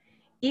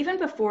Even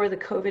before the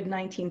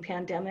COVID-19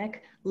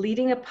 pandemic,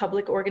 leading a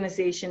public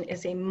organization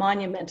is a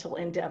monumental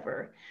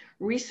endeavor.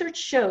 Research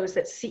shows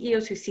that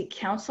CEOs who seek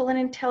counsel and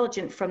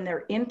intelligence from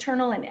their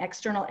internal and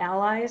external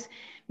allies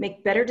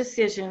make better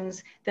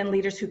decisions than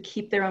leaders who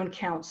keep their own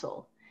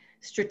counsel.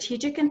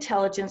 Strategic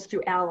intelligence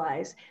through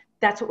allies,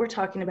 that's what we're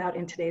talking about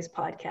in today's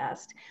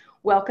podcast.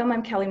 Welcome,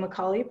 I'm Kelly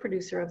McCauley,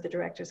 producer of the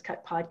Director's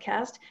Cut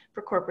podcast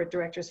for Corporate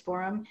Directors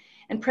Forum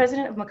and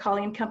president of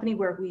McCauley & Company,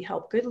 where we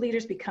help good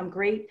leaders become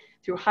great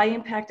through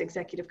high-impact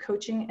executive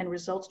coaching and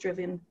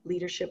results-driven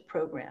leadership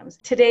programs.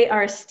 Today,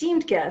 our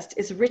esteemed guest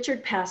is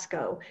Richard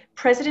Pascoe,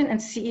 president and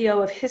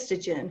CEO of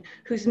Histogen,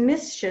 whose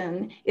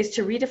mission is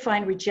to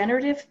redefine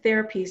regenerative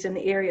therapies in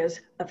the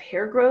areas of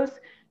hair growth,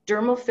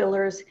 dermal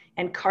fillers,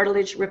 and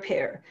cartilage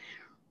repair.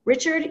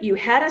 Richard, you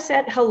had us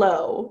at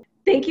hello.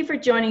 Thank you for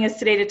joining us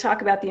today to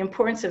talk about the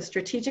importance of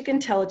strategic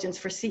intelligence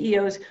for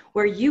CEOs,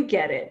 where you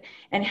get it,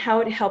 and how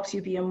it helps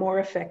you be a more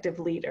effective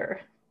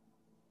leader.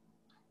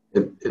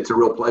 It's a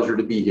real pleasure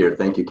to be here.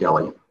 Thank you,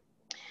 Kelly.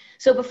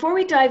 So before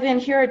we dive in,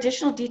 here are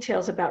additional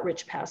details about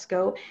Rich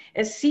Pascoe.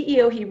 As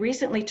CEO, he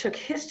recently took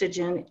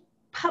Histogen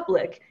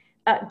public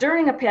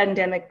during a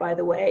pandemic, by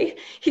the way.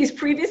 He's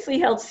previously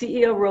held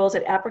CEO roles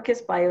at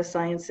Apricus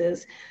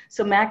Biosciences,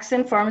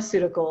 Somaxin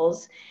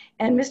Pharmaceuticals,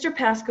 and Mr.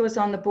 Pascoe is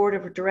on the board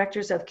of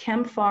directors of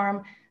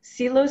ChemPharm,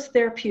 Celos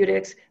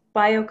Therapeutics,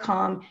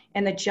 Biocom,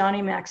 and the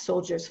Johnny Mac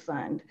Soldiers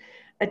Fund.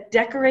 A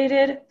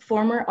decorated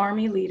former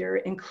Army leader,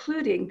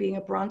 including being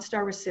a Bronze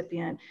Star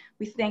recipient,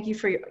 we thank you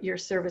for your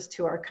service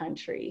to our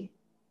country.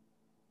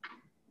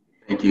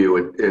 Thank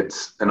you.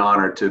 It's an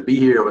honor to be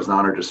here. It was an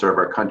honor to serve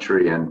our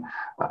country, and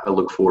I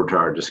look forward to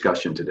our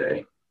discussion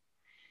today.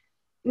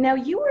 Now,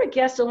 you were a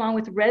guest along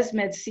with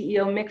ResMed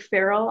CEO Mick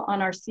Farrell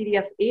on our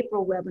CDF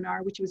April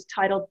webinar, which was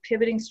titled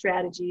Pivoting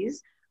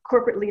Strategies,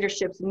 Corporate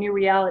Leadership's New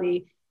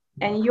Reality,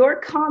 and your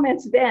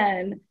comments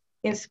then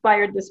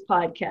inspired this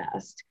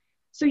podcast.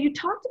 So you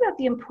talked about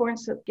the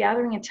importance of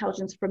gathering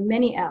intelligence from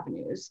many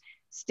avenues,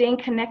 staying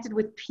connected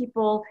with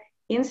people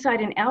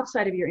inside and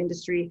outside of your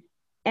industry,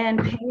 and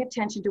paying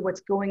attention to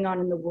what's going on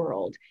in the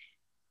world.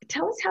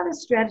 Tell us how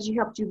this strategy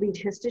helped you lead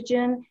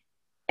Histogen,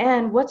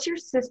 and what's your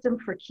system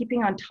for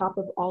keeping on top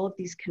of all of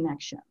these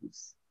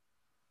connections?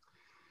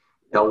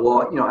 Yeah,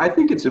 well, I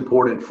think it's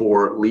important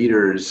for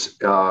leaders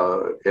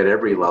at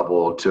every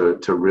level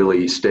to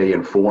really stay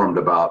informed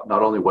about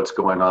not only what's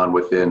going on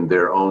within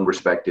their own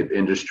respective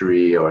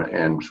industry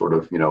and sort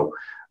of,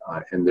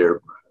 in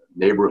their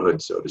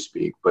neighborhood, so to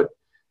speak, but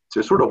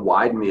to sort of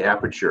widen the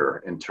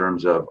aperture in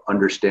terms of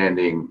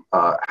understanding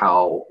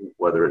how,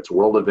 whether it's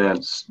world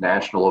events,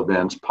 national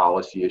events,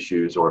 policy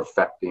issues, or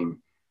affecting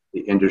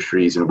the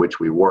industries in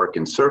which we work.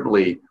 And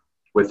certainly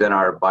within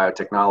our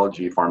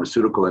biotechnology,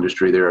 pharmaceutical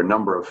industry, there are a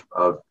number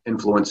of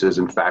influences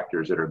and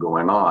factors that are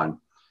going on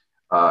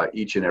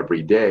each and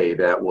every day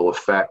that will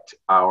affect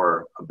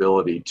our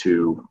ability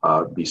to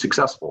be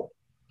successful.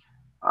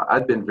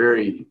 I've been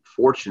very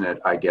fortunate,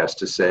 I guess,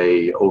 to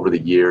say over the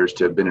years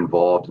to have been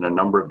involved in a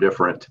number of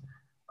different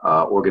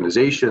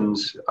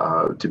organizations,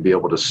 to be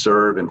able to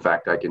serve. In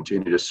fact, I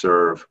continue to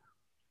serve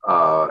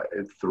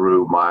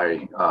through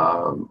my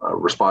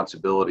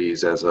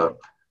responsibilities as a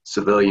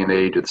civilian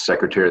aide to the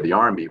Secretary of the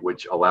Army,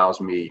 which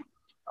allows me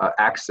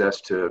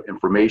access to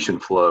information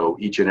flow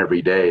each and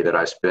every day that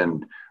I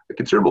spend a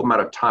considerable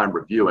amount of time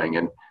reviewing.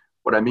 And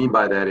what I mean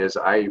by that is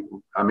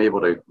I'm able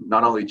to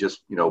not only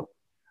just,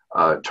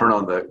 turn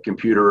on the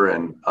computer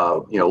and,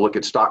 look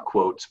at stock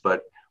quotes,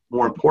 but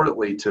more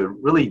importantly, to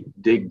really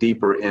dig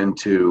deeper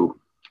into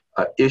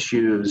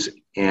issues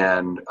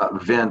and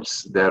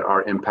events that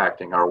are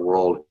impacting our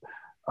world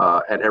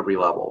at every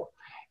level.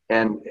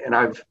 And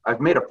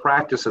I've made a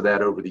practice of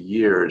that over the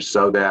years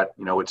so that,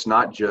 it's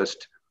not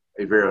just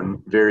a very,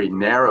 very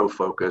narrow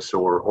focus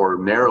or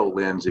narrow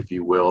lens, if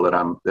you will, that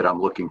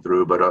I'm looking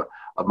through, but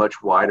a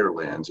much wider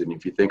lens. And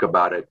if you think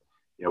about it,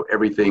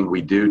 everything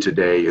we do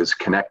today is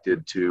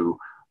connected to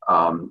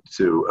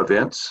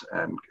events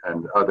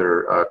and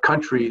other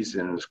countries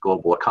and this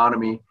global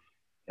economy.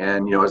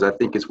 And,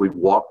 as we've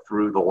walked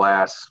through the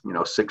last,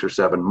 6 or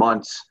 7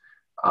 months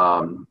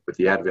with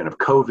the advent of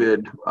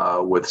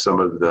COVID, with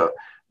some of the,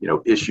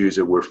 issues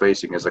that we're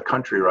facing as a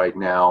country right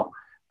now,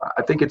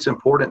 I think it's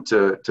important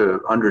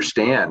to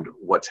understand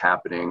what's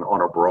happening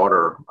on a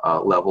broader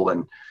level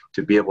and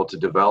to be able to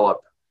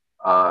develop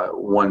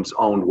one's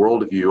own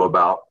worldview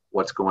about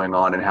what's going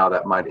on and how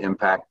that might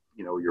impact,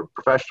 your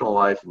professional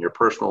life and your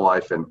personal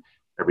life and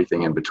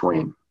everything in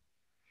between.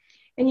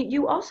 And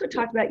you also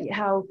talked about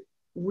how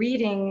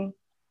reading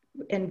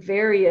in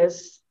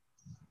various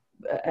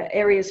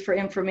areas for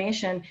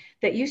information,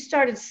 that you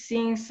started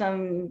seeing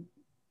some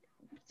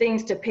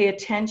things to pay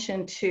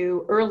attention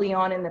to early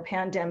on in the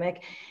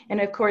pandemic. And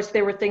of course,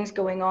 there were things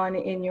going on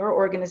in your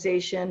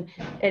organization,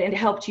 and it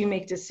helped you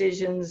make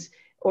decisions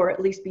or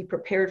at least be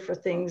prepared for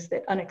things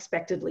that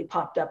unexpectedly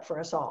popped up for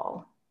us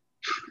all.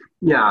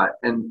 Yeah,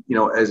 and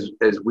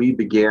as we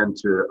began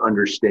to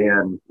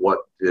understand what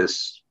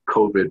this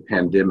COVID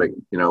pandemic,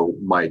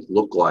 might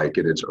look like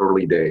in its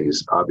early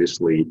days,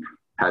 obviously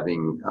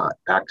having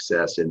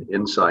access and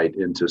insight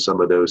into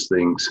some of those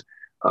things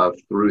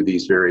through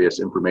these various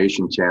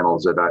information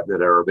channels that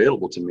are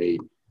available to me,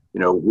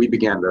 we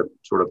began to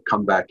sort of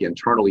come back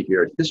internally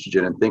here at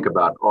Histogen and think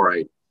about, all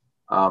right,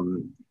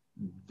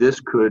 this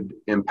could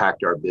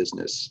impact our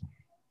business,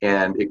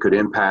 and it could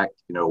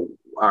impact,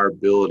 our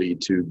ability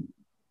to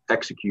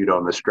execute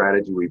on the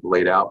strategy we've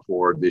laid out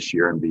for this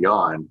year and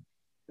beyond.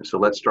 And so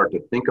let's start to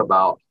think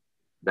about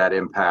that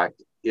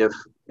impact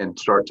and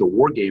start to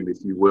war game,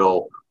 if you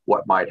will,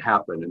 what might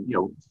happen.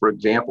 And, for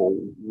example,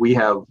 we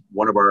have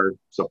one of our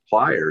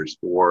suppliers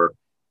for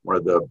one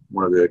of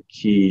the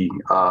key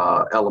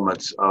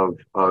elements of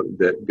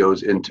that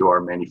goes into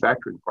our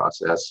manufacturing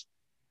process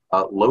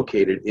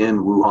located in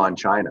Wuhan,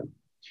 China.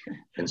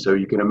 And so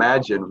you can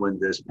imagine when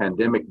this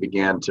pandemic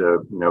began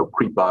to,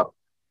 creep up,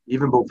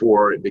 even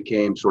before it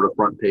became sort of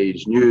front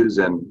page news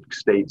and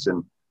states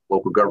and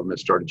local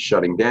governments started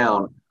shutting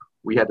down,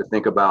 we had to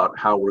think about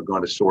how we're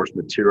going to source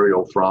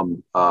material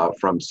from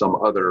some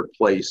other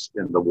place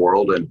in the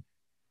world, and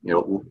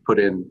put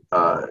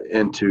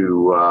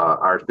into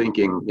our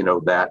thinking,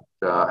 that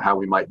how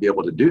we might be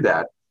able to do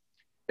that.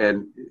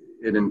 And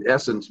in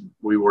essence,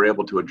 we were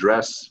able to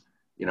address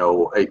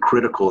a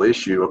critical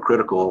issue, a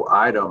critical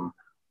item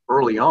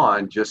early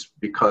on, just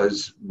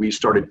because we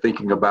started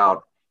thinking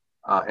about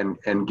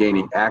and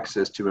gaining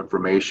access to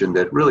information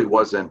that really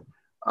wasn't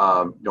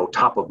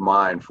top of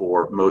mind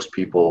for most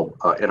people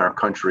in our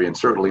country, and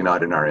certainly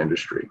not in our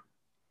industry.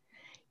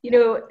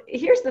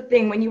 Here's the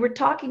thing, when you were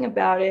talking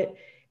about it,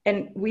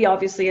 and we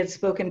obviously had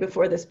spoken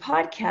before this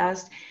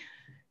podcast,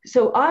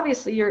 so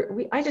obviously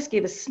I just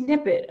gave a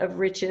snippet of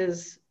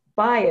Rich's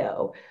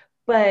bio,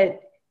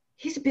 but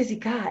he's a busy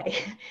guy.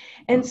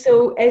 And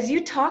so as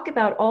you talk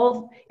about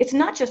it's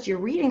not just you're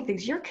reading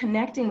things, you're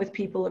connecting with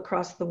people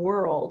across the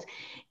world.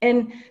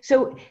 And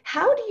so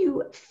how do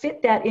you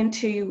fit that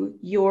into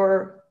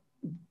your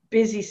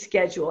busy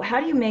schedule?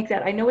 How do you make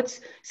that? I know it's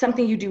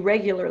something you do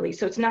regularly,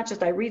 so it's not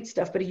just I read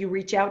stuff, but you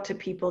reach out to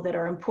people that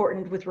are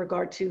important with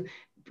regard to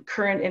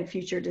current and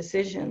future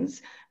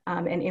decisions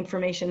and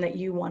information that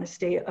you want to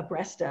stay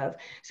abreast of.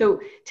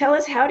 So tell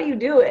us, how do you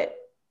do it?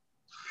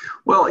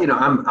 Well,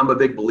 I'm a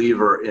big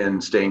believer in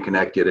staying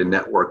connected and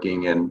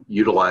networking and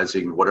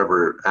utilizing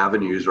whatever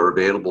avenues are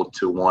available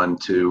to one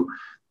to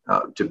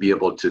be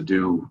able to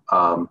do,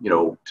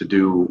 to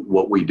do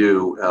what we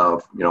do,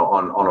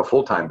 on a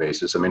full-time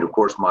basis. I mean, of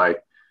course, my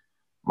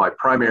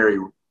primary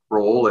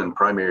role and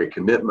primary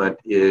commitment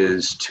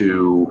is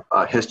to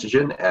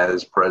Histogen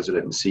as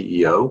president and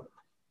CEO.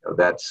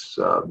 That's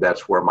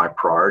where my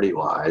priority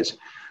lies.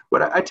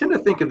 But I tend to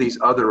think of these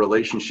other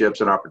relationships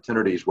and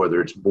opportunities,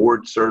 whether it's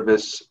board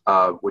service,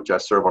 which I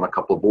serve on a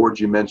couple of boards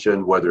you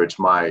mentioned, whether it's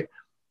my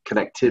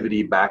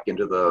connectivity back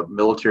into the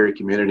military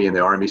community and the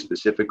Army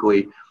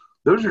specifically.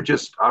 Those are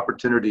just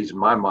opportunities in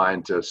my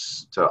mind to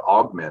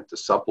augment, to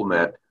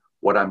supplement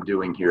what I'm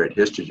doing here at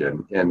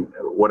Histogen. And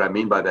what I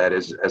mean by that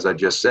is, as I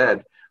just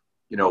said,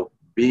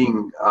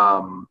 being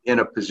in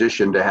a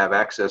position to have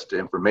access to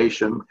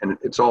information, and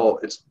it's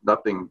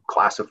nothing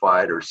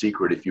classified or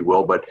secret, if you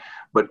will, but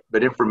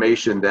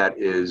information that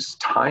is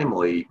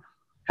timely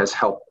has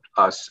helped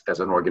us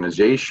as an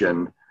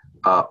organization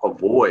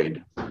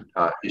avoid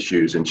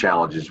issues and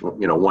challenges,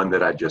 one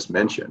that I just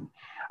mentioned.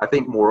 I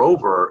think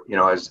moreover,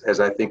 as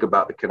I think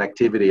about the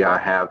connectivity I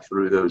have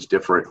through those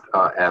different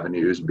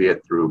avenues, be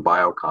it through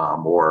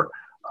Biocom or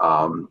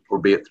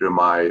be it through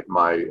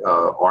my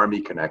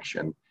Army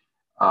connection,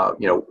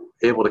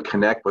 able to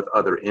connect with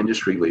other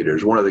industry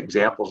leaders. One of the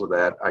examples of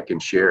that I can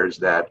share is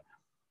that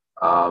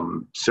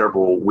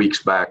several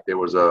weeks back, there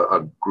was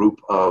a group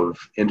of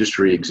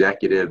industry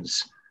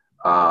executives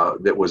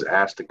that was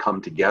asked to come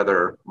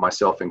together,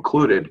 myself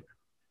included,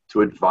 to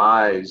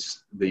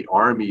advise the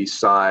Army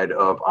side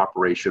of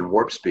Operation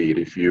Warp Speed.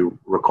 If you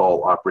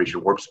recall,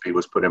 Operation Warp Speed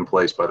was put in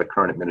place by the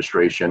current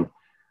administration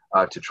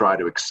to try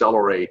to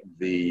accelerate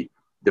the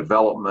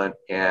development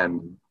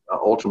and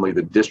ultimately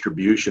the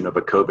distribution of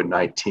a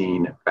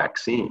COVID-19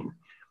 vaccine.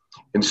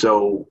 And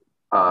so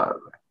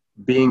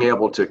being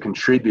able to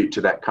contribute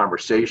to that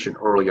conversation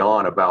early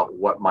on about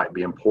what might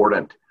be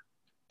important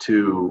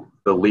to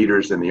the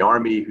leaders in the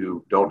Army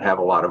who don't have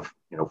a lot of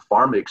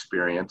pharma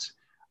experience,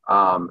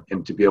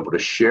 and to be able to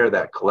share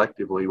that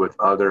collectively with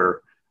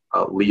other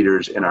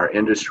leaders in our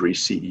industry,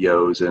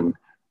 CEOs and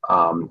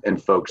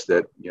folks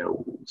that,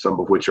 some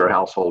of which are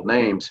household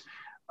names,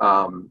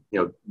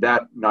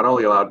 that not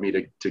only allowed me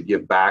to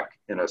give back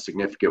in a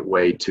significant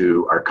way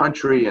to our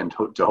country and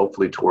to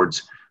hopefully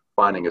towards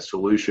finding a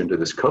solution to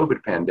this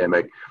COVID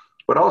pandemic,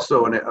 but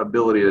also an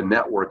ability to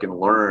network and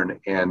learn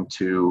and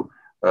to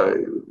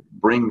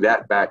bring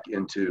that back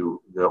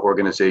into the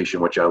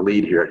organization which I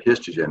lead here at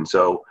Histogen.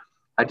 So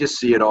I just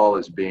see it all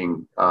as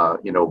being,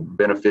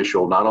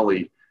 beneficial, not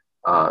only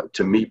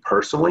to me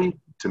personally,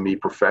 to me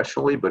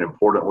professionally, but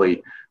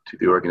importantly to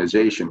the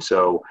organization.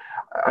 So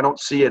I don't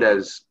see it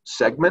as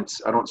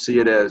segments. I don't see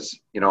it as,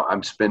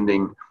 I'm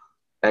spending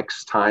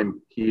X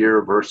time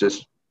here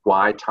versus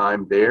Y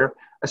time there.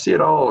 I see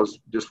it all as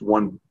just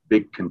one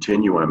big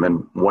continuum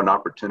and one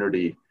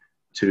opportunity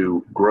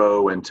to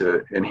grow and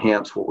to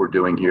enhance what we're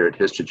doing here at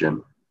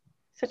Histogen.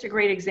 Such a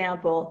great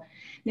example.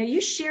 Now,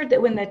 you shared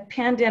that when the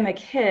pandemic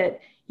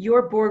hit,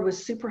 your board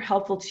was super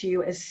helpful to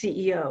you as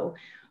CEO.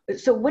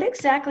 So what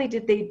exactly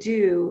did they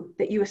do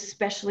that you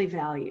especially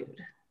valued?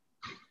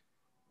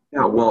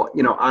 Yeah, well,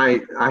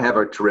 I have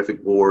a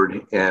terrific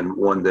board and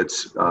one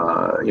that's,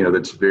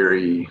 that's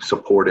very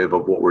supportive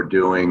of what we're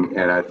doing,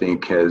 and I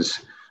think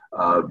has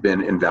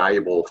been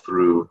invaluable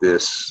through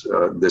this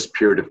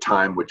period of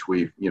time, which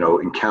we've,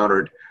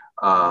 encountered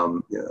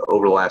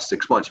over the last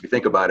 6 months. If you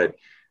think about it,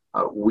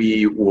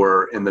 we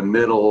were in the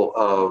middle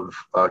of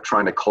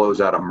trying to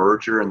close out a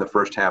merger in the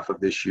first half of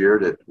this year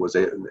that was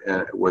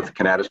with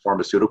Cannabis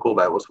Pharmaceutical.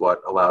 That was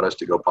what allowed us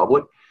to go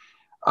public.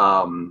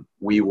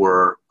 We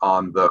were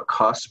on the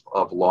cusp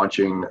of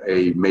launching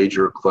a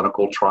major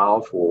clinical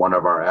trial for one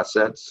of our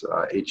assets,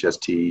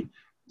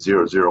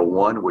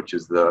 HST-001, which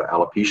is the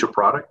alopecia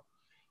product.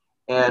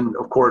 And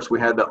of course, we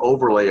had the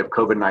overlay of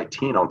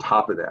COVID-19 on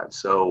top of that.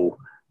 So,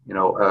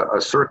 a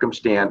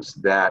circumstance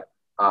that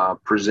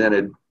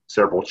presented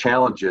several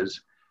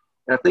challenges.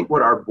 And I think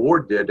what our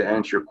board did, to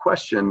answer your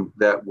question,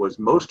 that was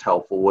most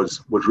helpful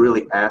was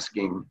really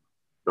asking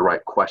the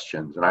right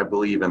questions. And I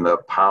believe in the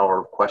power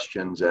of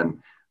questions, and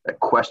that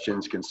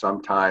questions can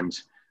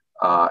sometimes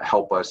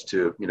help us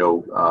to,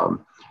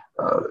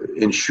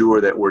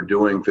 ensure that we're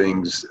doing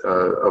things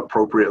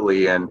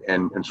appropriately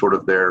and sort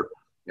of they're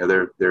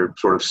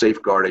sort of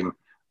safeguarding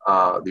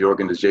the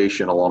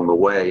organization along the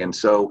way. And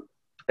so,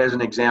 as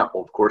an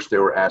example, of course, they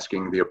were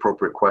asking the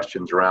appropriate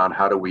questions around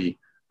how do we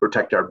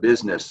protect our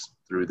business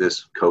through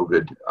this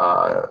COVID,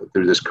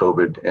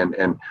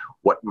 and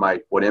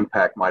what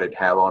impact might it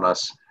have on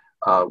us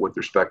with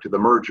respect to the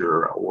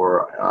merger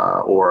or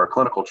our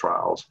clinical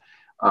trials?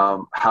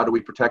 How do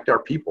we protect our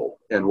people,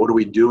 and what are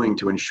we doing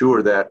to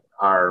ensure that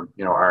our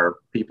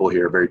people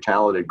here, a very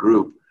talented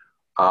group,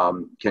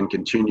 can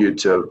continue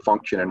to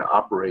function and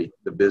operate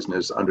the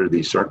business under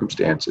these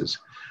circumstances?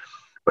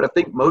 But I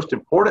think most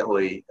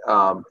importantly,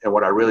 and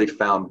what I really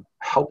found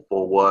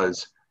helpful,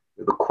 was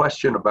the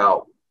question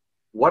about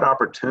what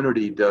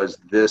opportunity does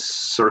this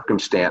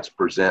circumstance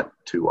present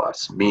to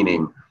us?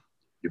 Meaning,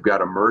 you've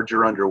got a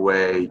merger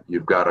underway,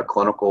 you've got a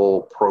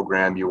clinical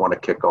program you want to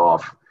kick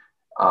off,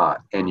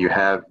 and you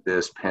have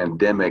this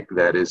pandemic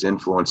that is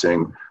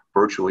influencing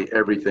virtually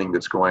everything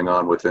that's going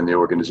on within the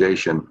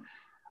organization.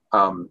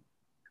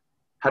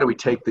 How do we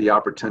take the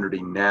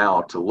opportunity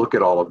now to look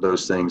at all of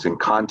those things in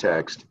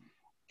context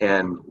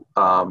and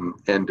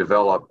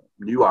develop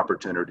new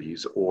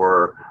opportunities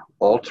or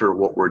alter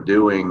what we're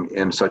doing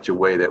in such a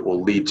way that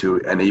will lead to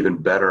an even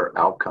better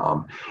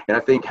outcome? And I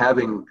think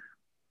having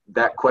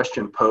that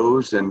question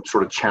posed and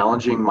sort of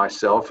challenging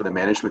myself and the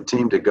management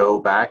team to go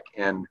back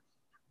and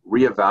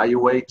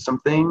reevaluate some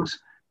things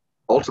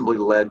ultimately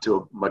led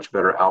to much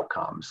better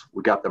outcomes.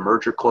 We got the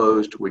merger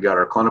closed. We got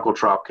our clinical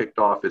trial kicked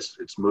off.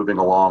 It's moving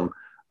along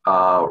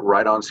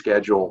right on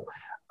schedule.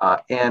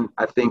 And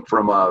I think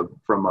from an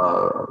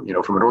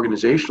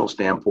organizational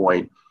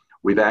standpoint,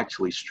 we've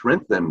actually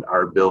strengthened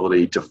our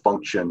ability to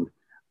function,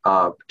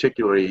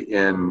 particularly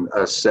in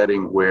a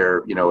setting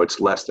where, it's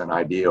less than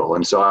ideal.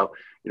 And so,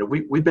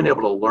 we've been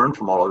able to learn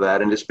from all of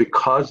that. And it's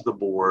because the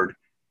board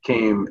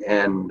came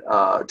and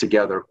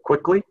together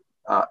quickly,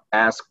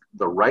 asked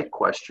the right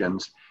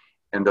questions,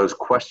 and those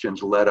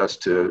questions led us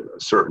to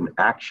certain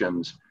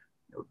actions.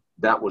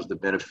 That was the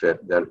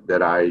benefit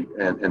that I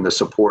and the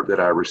support that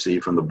I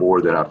received from the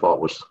board that I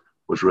thought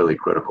was really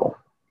critical.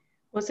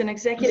 Well, as an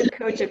executive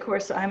coach, of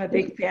course, I'm a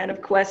big fan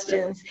of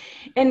questions.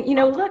 And,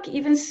 look,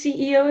 even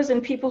CEOs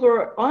and people who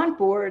are on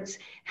boards,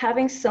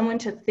 having someone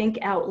to think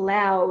out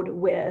loud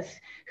with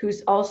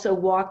who's also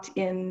walked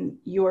in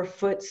your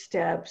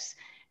footsteps,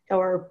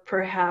 or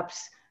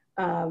perhaps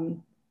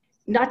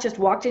not just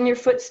walked in your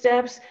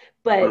footsteps,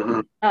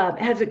 but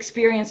have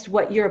experienced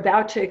what you're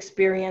about to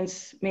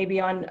experience, maybe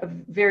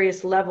on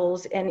various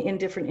levels and in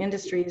different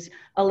industries,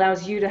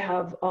 allows you to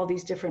have all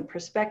these different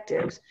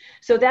perspectives.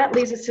 So that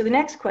leads us to the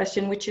next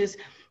question, which is,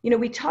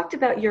 we talked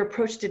about your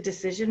approach to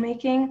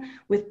decision-making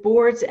with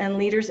boards and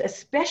leaders,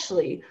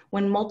 especially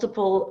when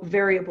multiple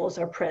variables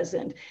are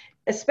present,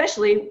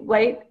 especially,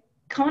 right?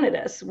 Come at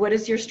us. What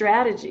is your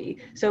strategy?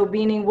 So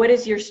meaning, what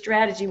is your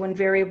strategy when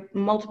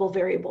multiple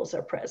variables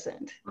are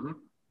present? Mm-hmm.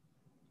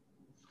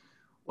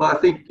 Well, I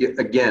think,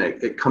 again,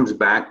 it comes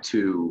back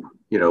to,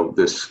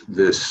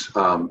 this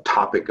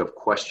topic of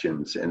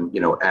questions and,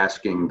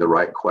 asking the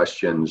right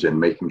questions and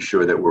making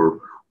sure that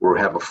we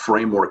have a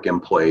framework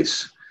in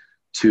place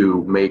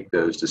to make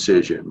those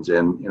decisions.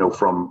 And,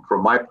 from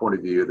my point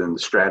of view, then the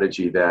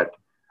strategy that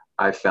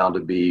I found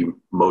to be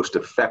most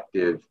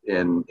effective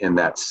in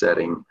that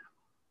setting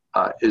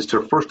is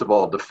to, first of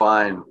all,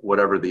 define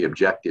whatever the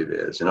objective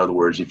is. In other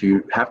words, if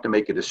you have to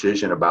make a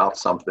decision about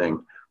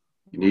something,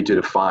 you need to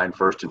define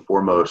first and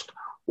foremost,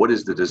 what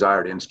is the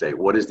desired end state?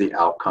 What is the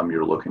outcome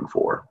you're looking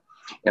for?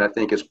 And I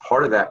think as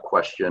part of that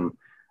question,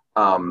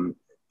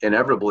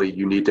 inevitably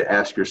you need to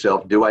ask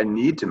yourself, do I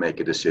need to make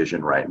a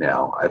decision right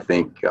now? I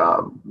think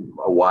a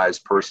wise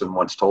person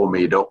once told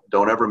me, don't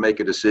ever make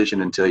a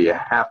decision until you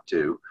have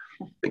to.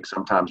 I think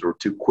sometimes we're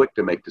too quick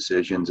to make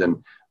decisions,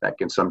 and that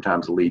can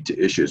sometimes lead to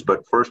issues.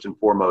 But first and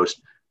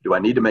foremost, do I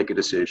need to make a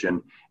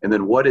decision? And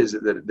then what is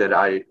it that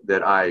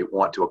I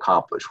want to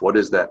accomplish? What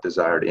is that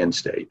desired end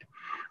state?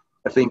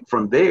 I think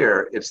from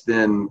there, it's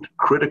then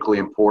critically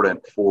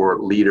important for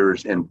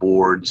leaders and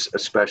boards,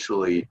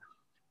 especially,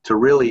 to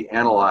really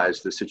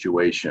analyze the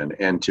situation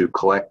and to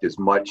collect as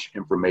much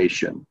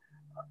information,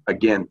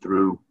 again,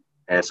 through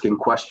asking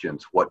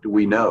questions. What do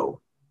we know?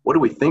 What do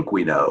we think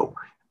we know?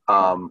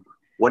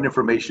 What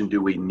information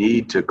do we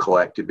need to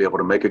collect to be able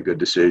to make a good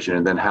decision?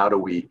 And then how do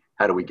we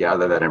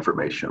gather that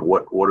information?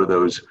 What are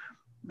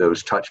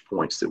those touch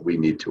points that we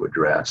need to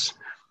address?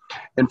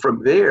 And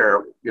from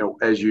there,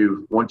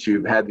 once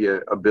you've had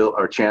the ability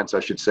or chance, I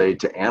should say,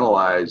 to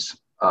analyze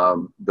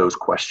those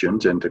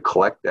questions and to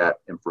collect that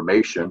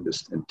information,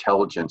 this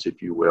intelligence,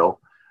 if you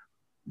will,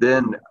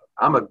 then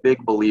I'm a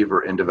big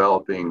believer in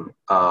developing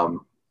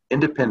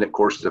independent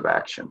courses of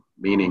action,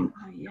 meaning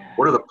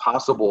what are the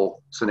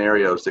possible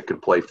scenarios that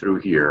could play through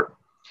here?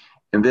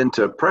 And then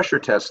to pressure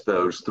test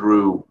those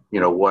through,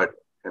 what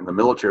in the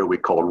military we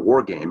call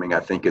wargaming. I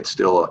think it's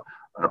still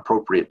an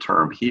appropriate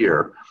term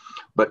here,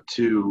 but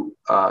to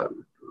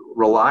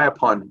rely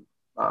upon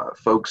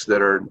folks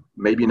that are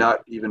maybe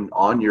not even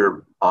on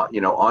your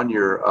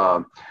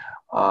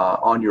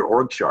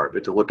org chart,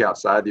 but to look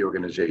outside the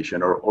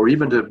organization, or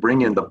even to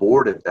bring in the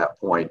board at that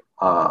point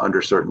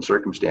under certain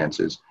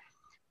circumstances,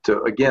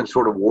 to again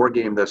sort of war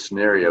game the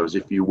scenarios,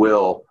 if you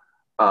will,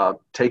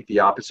 take the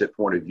opposite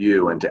point of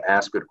view and to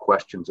ask good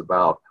questions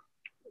about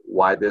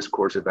why this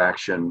course of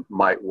action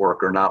might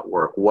work or not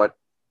work, what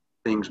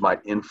things might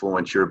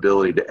influence your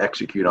ability to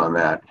execute on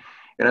that.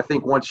 And I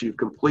think once you've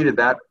completed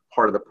that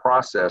part of the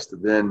process, to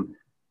then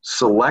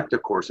select a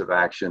course of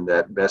action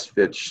that best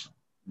fits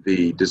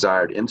the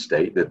desired end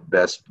state, that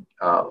best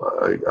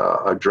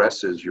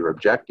addresses your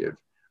objective,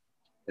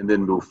 and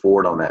then move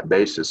forward on that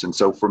basis. And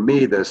so for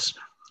me, this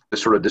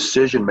sort of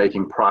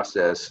decision-making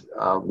process,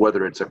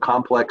 whether it's a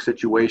complex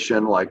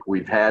situation like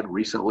we've had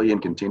recently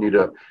and continue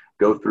to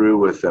go through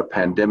with a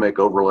pandemic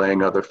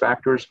overlaying other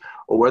factors,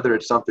 or whether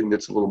it's something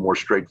that's a little more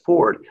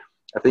straightforward,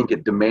 I think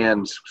it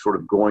demands sort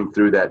of going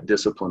through that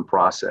discipline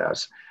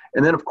process.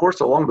 And then, of course,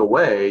 along the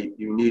way,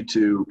 you need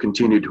to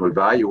continue to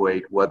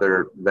evaluate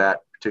whether that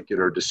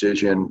particular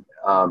decision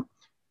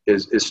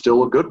is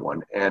still a good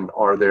one, and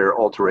are there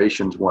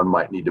alterations one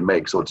might need to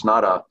make. So it's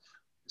not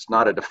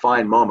a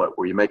defined moment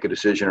where you make a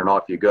decision and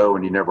off you go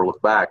and you never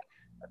look back.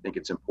 I think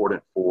it's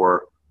important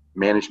for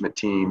management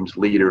teams,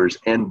 leaders,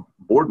 and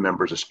board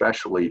members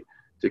especially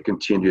to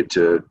continue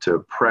to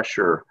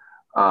pressure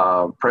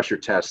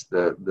test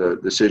the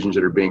decisions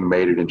that are being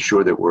made and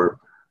ensure that we're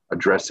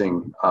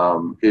addressing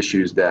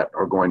issues that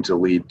are going to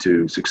lead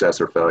to success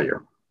or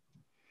failure.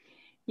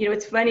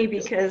 It's funny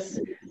because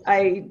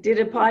I did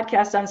a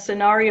podcast on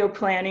scenario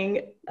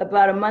planning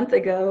about a month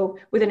ago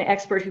with an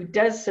expert who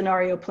does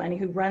scenario planning,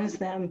 who runs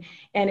them.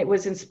 And it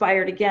was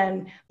inspired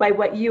again by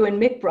what you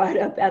and Mick brought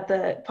up at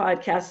the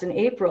podcast in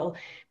April.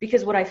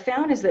 Because what I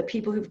found is that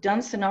people who've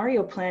done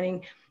scenario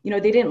planning,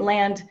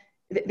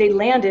 they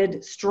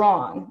landed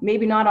strong,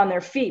 maybe not on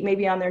their feet,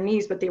 maybe on their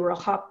knees, but they were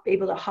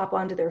able to hop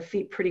onto their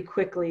feet pretty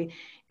quickly.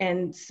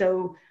 And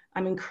so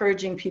I'm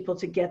encouraging people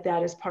to get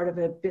that as part of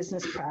a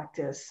business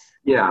practice.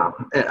 Yeah,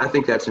 I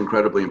think that's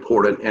incredibly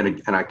important,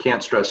 and I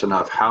can't stress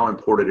enough how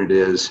important it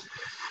is,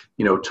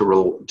 to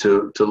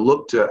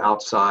look to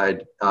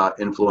outside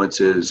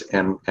influences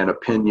and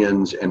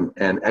opinions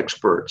and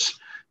experts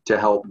to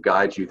help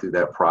guide you through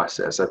that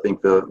process. I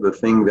think the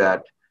thing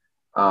that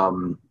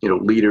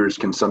leaders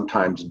can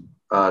sometimes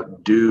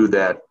do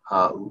that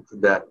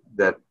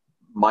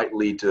might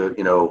lead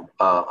to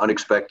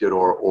unexpected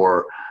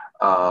or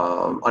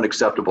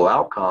unacceptable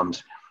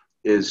outcomes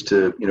is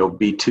to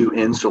be too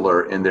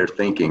insular in their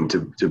thinking,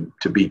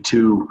 to be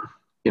too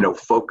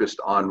focused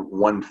on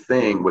one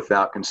thing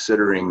without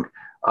considering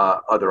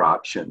other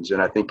options.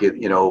 And I think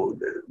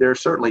there are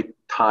certainly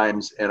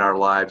times in our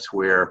lives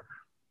where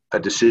a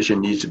decision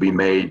needs to be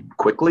made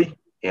quickly,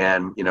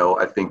 and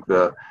I think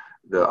the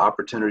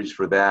opportunities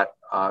for that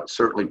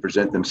certainly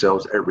present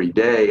themselves every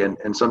day,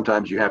 and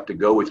sometimes you have to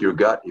go with your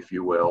gut, if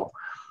you will.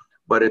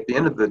 But at the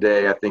end of the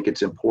day, I think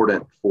it's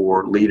important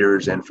for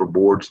leaders and for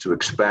boards to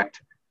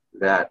expect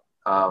that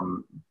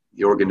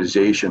the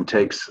organization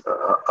takes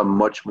a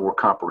much more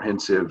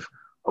comprehensive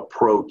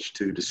approach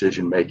to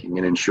decision making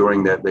and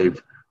ensuring that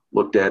they've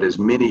looked at as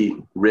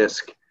many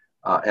risk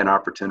and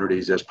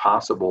opportunities as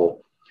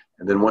possible.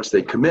 And then once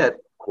they commit,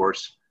 of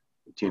course,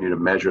 continue to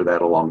measure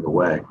that along the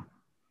way.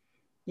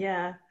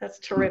 Yeah, that's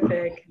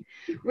terrific.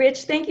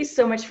 Rich, thank you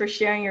so much for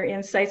sharing your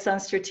insights on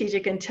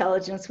strategic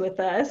intelligence with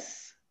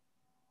us.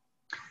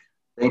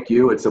 Thank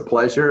you. It's a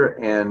pleasure.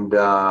 And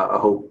I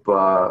hope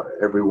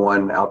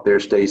everyone out there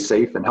stays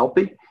safe and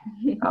healthy.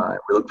 We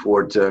look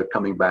forward to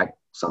coming back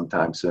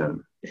sometime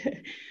soon.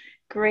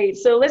 Great.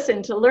 So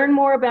listen, to learn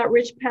more about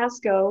Rich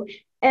Pascoe,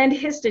 and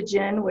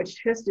Histogen,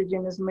 which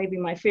Histogen is maybe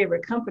my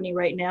favorite company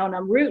right now, and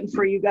I'm rooting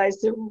for you guys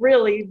to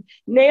really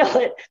nail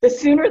it. The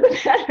sooner the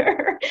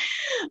better.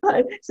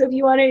 So if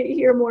you want to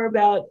hear more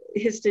about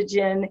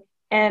Histogen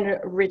and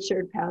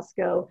Richard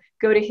Pascoe,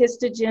 go to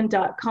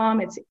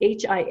histogen.com. It's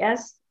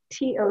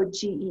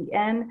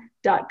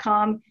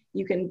HISTOGEN.com.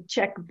 You can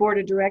check board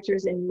of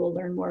directors and you will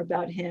learn more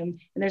about him.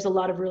 And there's a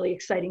lot of really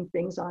exciting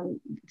things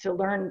to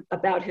learn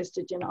about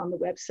Histogen on the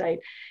website.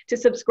 To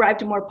subscribe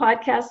to more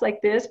podcasts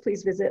like this,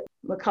 please visit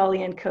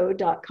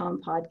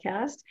MacaulayandCo.com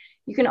podcast.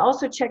 You can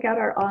also check out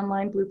our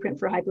online Blueprint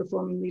for High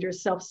Performing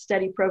Leaders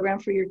self-study program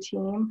for your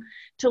team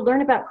to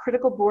learn about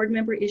critical board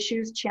member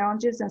issues,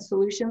 challenges, and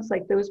solutions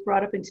like those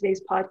brought up in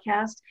today's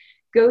podcast.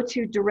 Go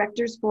to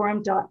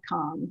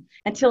directorsforum.com.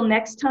 Until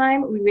next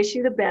time, we wish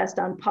you the best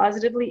on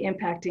positively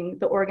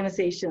impacting the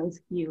organizations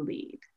you lead.